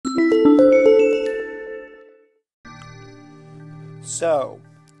So,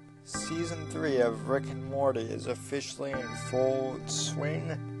 Season 3 of Rick and Morty is officially in full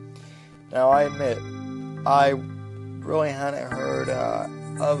swing. Now, I admit, I really hadn't heard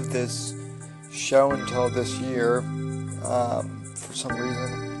of this show until this year. For some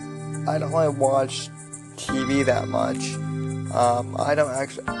reason, I don't really watch TV that much.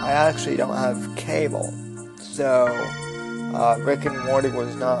 I actually don't have cable, so Rick and Morty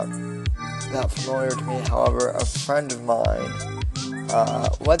was not that familiar to me. However, a friend of mine,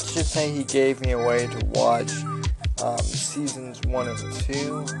 let's just say he gave me a way to watch seasons 1 and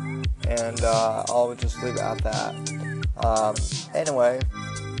 2, and I'll just leave it at that. Anyway,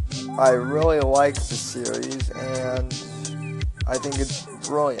 I really like the series, and I think it's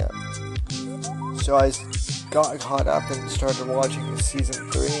brilliant. So I got caught up and started watching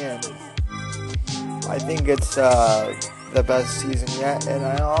season 3, and I think it's the best season yet. And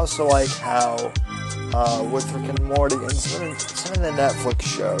I also like how with Rick and Morty and some of the Netflix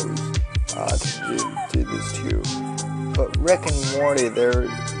shows do this too. But Rick and Morty, there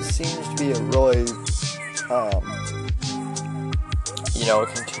seems to be a really a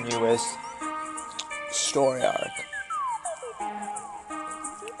continuous story arc,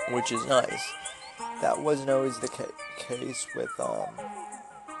 which is nice. That wasn't always the case with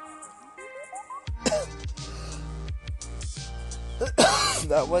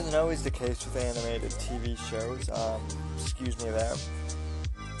that wasn't always the case with animated TV shows. Excuse me there.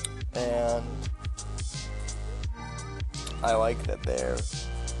 And I like that they're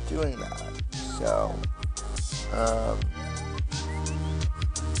doing that. So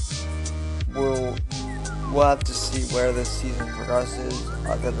we'll have to see where this season progresses.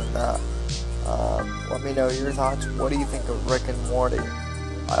 Other than that, let me know your thoughts. What do you think of Rick and Morty?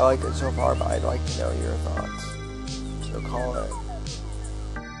 I like it so far, but I'd like to know your thoughts. So call it.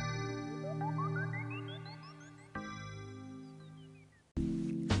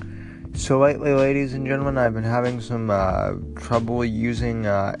 So lately, ladies and gentlemen, I've been having some trouble using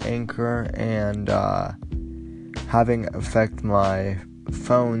Anchor and having it affect my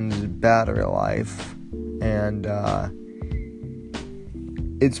phone's battery life, and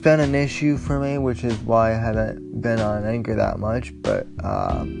it's been an issue for me, which is why I haven't been on Anchor that much. But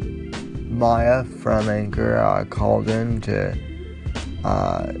Maya from Anchor called in to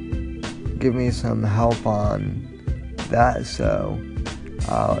give me some help on that, so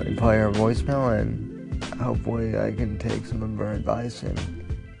let me play her voicemail, and hopefully I can take some of her advice and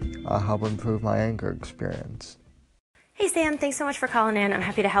help improve my Anchor experience. Hey Sam, thanks so much for calling in. I'm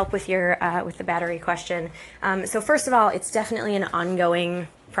happy to help with your with the battery question. So first of all, it's definitely an ongoing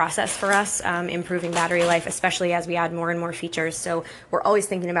process for us, improving battery life, especially as we add more and more features. So we're always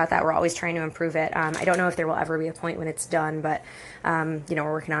thinking about that. We're always trying to improve it. I don't know if there will ever be a point when it's done, but we're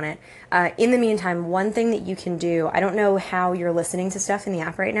working on it. In the meantime, one thing that you can do, I don't know how you're listening to stuff in the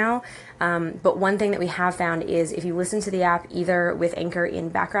app right now, but one thing that we have found is if you listen to the app either with Anchor in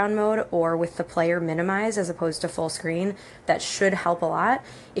background mode or with the player minimized as opposed to full screen, that should help a lot.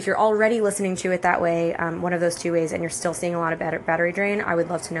 If you're already listening to it that way, one of those two ways, and you're still seeing a lot of battery drain, I would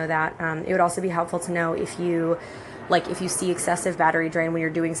love to know that. It would also be helpful to know if you see excessive battery drain when you're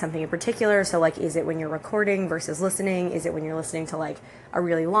doing something in particular. So is it when you're recording versus listening? Is it when you're listening to a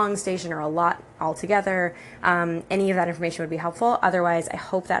really long station or a lot altogether? Any of that information would be helpful. Otherwise, I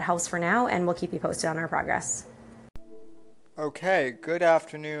hope that helps for now, and we'll keep you posted on our progress. Okay, good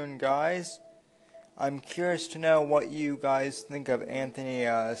afternoon, guys. I'm curious to know what you guys think of Anthony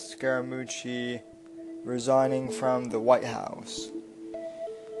Scaramucci resigning from the White House.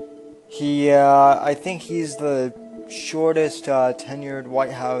 I think he's the shortest tenured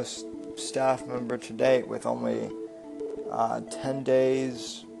White House staff member to date, with only 10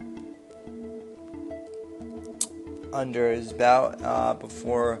 days under his belt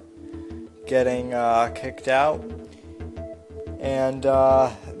before getting kicked out. And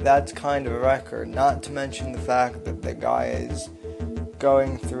that's kind of a record, not to mention the fact that the guy is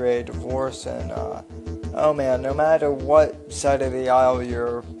going through a divorce, and no matter what side of the aisle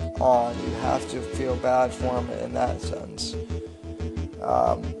you're on, you have to feel bad for him in that sense.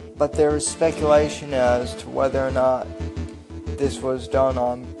 But there is speculation as to whether or not this was done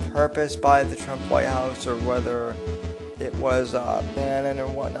on purpose by the Trump White House, or whether it was Bannon or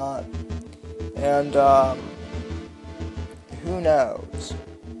whatnot. And who knows?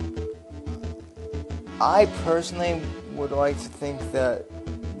 I personally would like to think that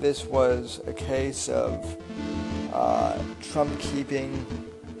this was a case of Trump keeping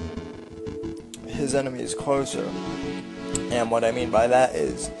his enemies closer. And what I mean by that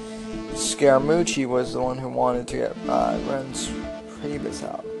is Scaramucci was the one who wanted to get Reince Priebus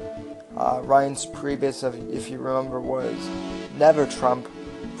out. Reince Priebus, if you remember, was never Trump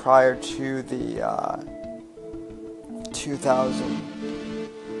prior to the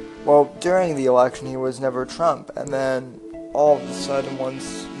during the election he was never Trump, and then all of a sudden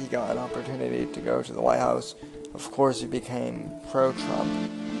once he got an opportunity to go to the White House, of course he became pro-Trump.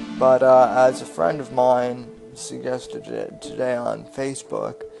 But as a friend of mine suggested it today on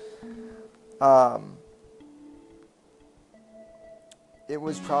Facebook, it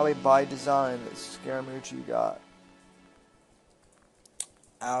was probably by design that Scaramucci got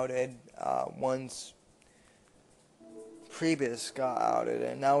outed once Priebus got outed,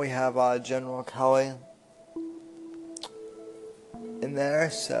 and now we have General Kelly in there,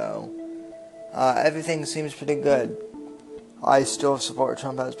 so everything seems pretty good. I still support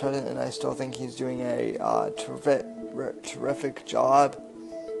Trump as president, and I still think he's doing a terrific job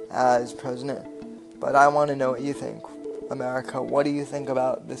as president. But I want to know what you think, America. What do you think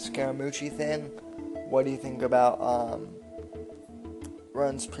about the Scaramucci thing? What do you think about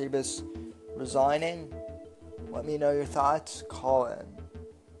Reince Priebus resigning? Let me know your thoughts. Call in.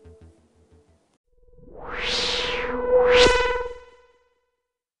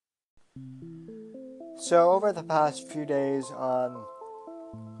 So over the past few days on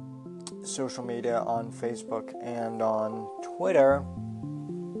social media, on Facebook and on Twitter,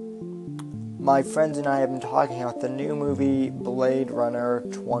 my friends and I have been talking about the new movie Blade Runner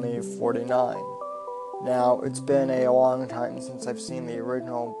 2049. Now, it's been a long time since I've seen the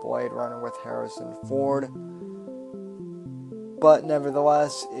original Blade Runner with Harrison Ford, but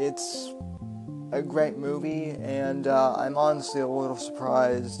nevertheless, it's a great movie, and I'm honestly a little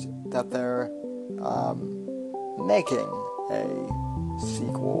surprised that they're making a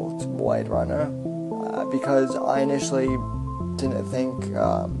sequel to Blade Runner, because I initially didn't think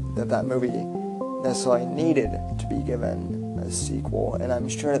that movie necessarily needed to be given a sequel, and I'm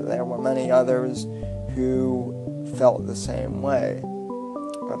sure that there were many others who felt the same way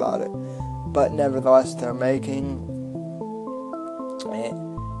about it. But nevertheless, they're making it.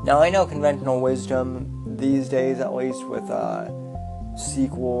 Now, I know conventional wisdom these days, at least with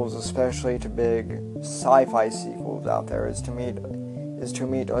sequels, especially to big sci-fi sequels out there, is to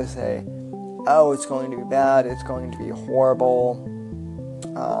immediately say, oh, it's going to be bad, it's going to be horrible,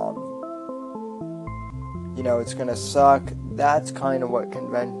 it's going to suck. That's kind of what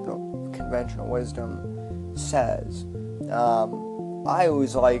conventional wisdom says. I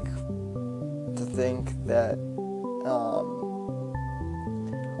always like to think that,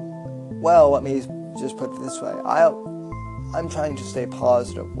 let me just put it this way. I'm trying to stay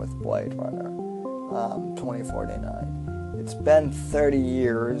positive with Blade Runner 2049. It's been 30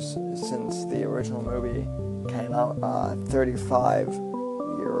 years since the original movie came out. 35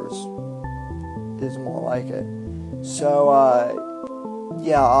 years is more like it. So,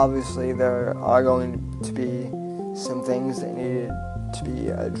 obviously there are going to be some things that needed to be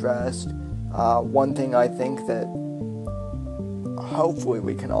addressed. One thing I think that hopefully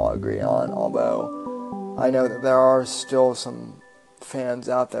we can all agree on, although I know that there are still some fans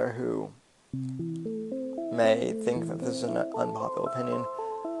out there who may think that this is an unpopular opinion,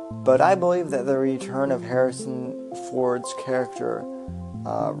 but I believe that the return of Harrison Ford's character,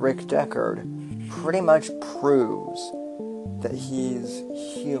 Rick Deckard, pretty much proves that he's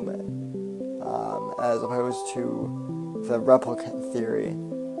human, as opposed to the replicant theory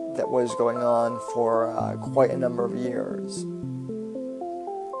that was going on for quite a number of years.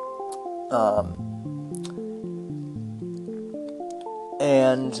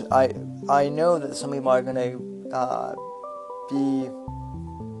 And I know that some people are going to be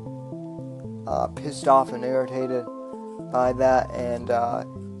pissed off and irritated by that, and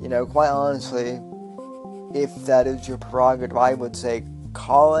quite honestly, if that is your prerogative, I would say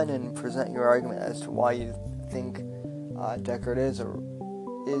call in and present your argument as to why you think Deckard is a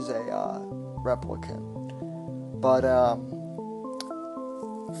replicant. But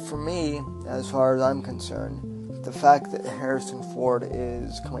for me, as far as I'm concerned, the fact that Harrison Ford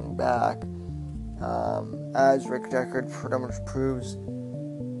is coming back as Rick Deckard pretty much proves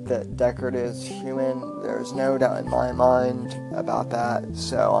that Deckard is human. There's no doubt in my mind about that.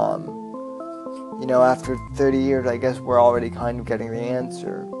 So, after 30 years, I guess we're already kind of getting the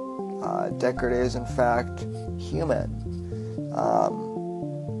answer. Deckard is, in fact, human.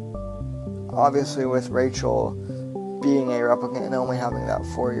 Obviously, with Rachel being a replicant and only having that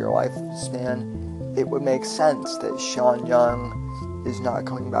 4-year lifespan, it would make sense that Sean Young is not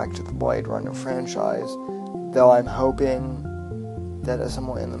coming back to the Blade Runner franchise, though I'm hoping that at some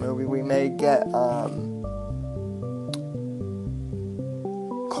point in the movie we may get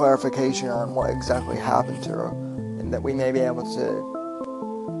clarification on what exactly happened to her, and that we may be able to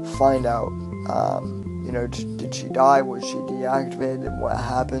find out, did she die? Was she deactivated? What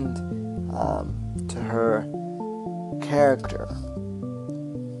happened to her character?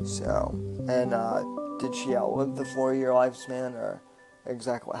 So, and did she outlive the 4-year lifespan, or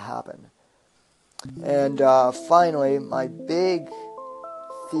exactly what happened? And finally, my big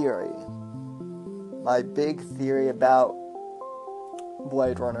theory about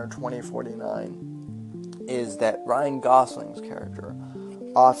Blade Runner 2049 is that Ryan Gosling's character,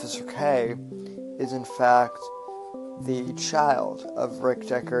 Officer K, is in fact the child of Rick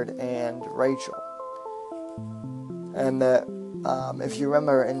Deckard and Rachel. And that, if you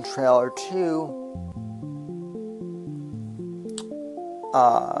remember in trailer 2,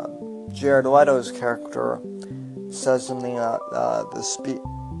 Jared Leto's character says something about the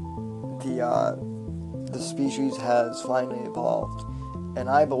species has finally evolved, and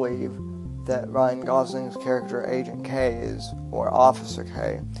I believe that Ryan Gosling's character Agent K or Officer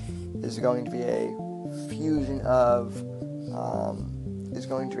K, is going to be a fusion of, is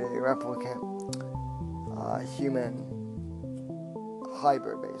going to be a replicant human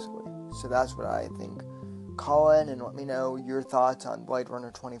hybrid, basically. So that's what I think. Call in and let me know your thoughts on Blade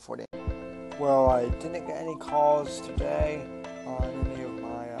Runner 2049. Well, I didn't get any calls today on any of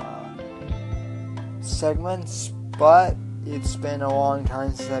my segments, but it's been a long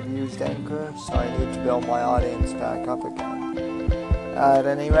time since I've used Anchor, so I need to build my audience back up again. At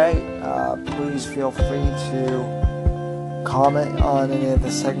any rate, please feel free to comment on any of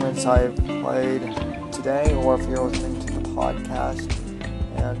the segments I've played today, or if you're listening to the podcast,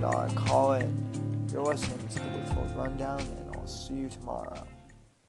 and call in. You're listening to the Whitfield Rundown, and I'll see you tomorrow.